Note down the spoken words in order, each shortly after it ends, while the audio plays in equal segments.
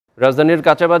রাজধানীর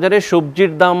কাঁচাবাজারে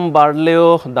সবজির দাম বাড়লেও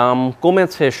দাম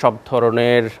কমেছে সব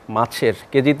ধরনের মাছের।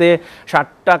 কেজিতে ৬০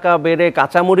 টাকা বেড়ে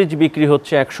কাঁচামরিচ বিক্রি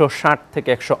হচ্ছে ১৬০ থেকে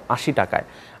 ১৮০ টাকায়,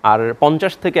 আর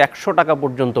 ৫০ থেকে ১০০ টাকা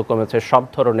পর্যন্ত কমেছে সব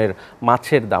ধরনের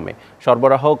মাছের দামে।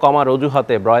 সরবরাহ কমার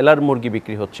অজুহাতে ব্রয়লার মুরগি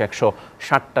বিক্রি হচ্ছে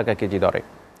 ১৬০ টাকা কেজি দরে,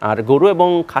 আর গরু এবং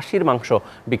খাসির মাংস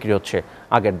বিক্রি হচ্ছে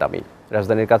আগের দামেই।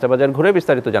 রাজধানীর কাঁচাবাজার ঘুরে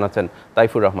বিস্তারিত জানাচ্ছেন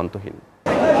তাইফুর রহমান তুহিন।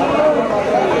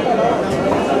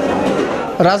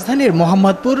 রাজধানীর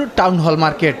মোহাম্মদপুর টাউন হল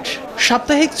মার্কেট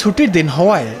সাপ্তাহিক ছুটির দিন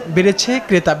হওয়ায় বেড়েছে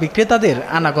ক্রেতা বিক্রেতাদের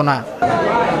আনাগোনা।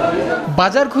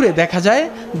 বাজার ঘুরে দেখা যায়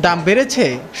দাম বেড়েছে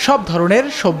সব ধরনের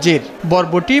সবজির।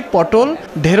 বরবটি, পটল,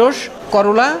 ঢেঁড়স,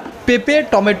 করলা, পেঁপে,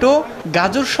 টমেটো,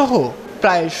 গাজর সহ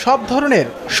প্রায় সব ধরনের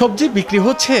সবজি বিক্রি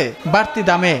হচ্ছে বাড়তি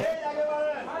দামে।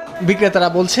 বিক্রেতারা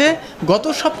বলছে, গত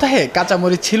সপ্তাহে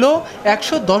কাঁচামরিচ ছিল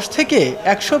 ১১০ থেকে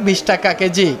 ১২০ টাকা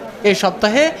কেজি, এ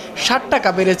সপ্তাহে ৬০ টাকা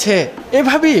বেড়েছে।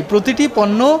 এভাবেই প্রতিটি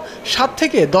পণ্য ৭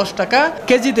 থেকে ১০ টাকা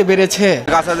কেজিতে বেড়েছে।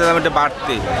 কাঁচা দাম একটা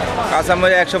বাড়তি,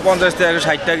 কাঁচামরিচ ১৫০ থেকে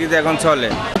 ১৬০ টাকা কেজি এখন চলে।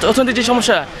 অর্থনৈতিক যে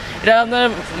সমস্যা, এটা আপনার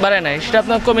বাড়ে নাই, সেটা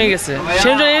আপনার কমে গেছে।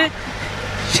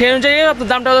 সেই অনুযায়ী আপনার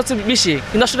দামটা হচ্ছে বেশি,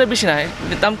 কিন্তু আসলে বেশি না,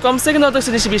 দাম কমছে কিন্তু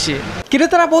হচ্ছে বেশি।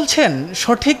 ক্রেতারা বলছেন,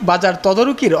 সঠিক বাজার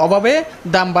তদারকির অভাবে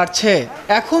দাম বাড়ছে।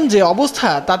 এখন যে অবস্থা,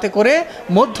 তাতে করে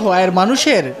মধ্য আয়ের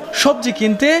মানুষের সবজি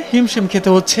কিনতে হিমশিম খেতে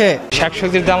হচ্ছে।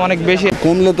 শাকসবজির দাম অনেক বেশি।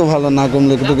 কমলে তো ভালো, না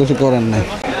কমলে তো কিছু করার নাই।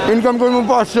 ইনকাম করবো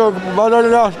 ৫০০, বাজারে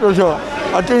 ৮০০,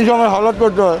 আর ৩০০ আমার হালাত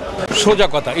করতে হয়। সোজা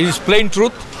কথা, ইজ প্লেন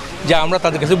ট্রুথ, যা আমরা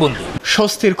তাদের কাছে বন্ধু।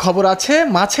 স্বস্তির খবর আছে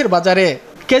মাছের বাজারে।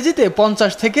 কেজিতে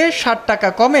 ৫০ থেকে ৬০ টাকা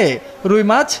কমে রুই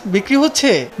মাছ বিক্রি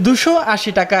হচ্ছে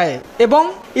 ২৮০ টাকায় এবং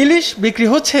ইলিশ বিক্রি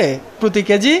হচ্ছে প্রতি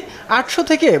কেজি ৮০০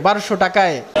 থেকে ১২০০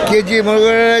 টাকায়। কেজি মনে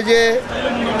করেন যে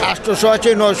 ৮০০ আছে,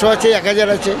 ৯০০ আছে, ১০০০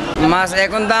 আছে। মাছ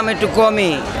এখন দাম একটু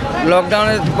কমই,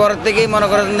 লকডাউনের পর থেকেই মনে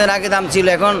করেন আগে দাম ছিল,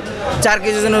 এখন ৪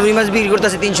 কেজির জন্য রুই মাছ বিক্রি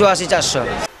করতেছে ৩৮০, ৪০০।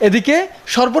 এদিকে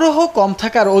সরবরাহ কম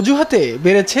থাকার অজুহাতে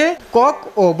বেড়েছে কক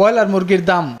ও ব্রয়লার মুরগির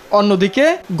দাম। অন্যদিকে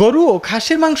গরু ও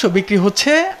খাসির মাংস বিক্রি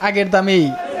হচ্ছে আগের দামেই।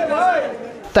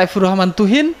 তাইফুর রহমান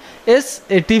তুহিন,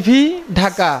 SATV,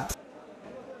 ঢাকা।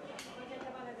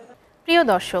 প্রিয়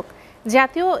দর্শক,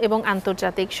 জাতীয় এবং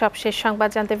আন্তর্জাতিক সবশেষ সংবাদ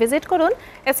জানতে ভিজিট করুন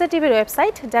SATVর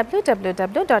ওয়েবসাইট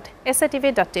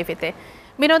www.satv.tv-তে।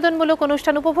 বিনোদনমূলক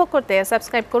অনুষ্ঠান উপভোগ করতে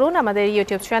সাবস্ক্রাইব করুন আমাদের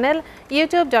ইউটিউব চ্যানেল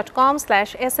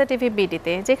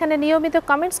youtube.com/SATVBD-তে, যেখানে নিয়মিত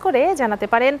কমেন্টস করে জানাতে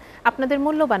পারেন আপনাদের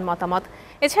মূল্যবান মতামত।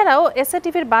 এছাড়াও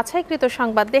SATVর বাছাইকৃত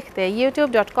সংবাদ দেখতে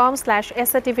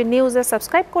youtube.com/SATVnews-এ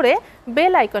সাবস্ক্রাইব করে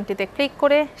বেল আইকনটিতে ক্লিক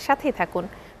করে সাথেই থাকুন।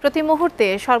 প্রতি মুহূর্তে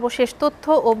সর্বশেষ তথ্য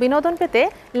ও বিনোদন পেতে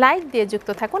লাইক দিয়ে যুক্ত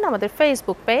থাকুন আমাদের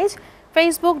ফেসবুক পেজ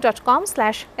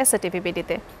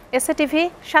facebook.com/SATVBD-তে। SATV,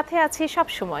 সাথে আছি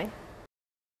সবসময়।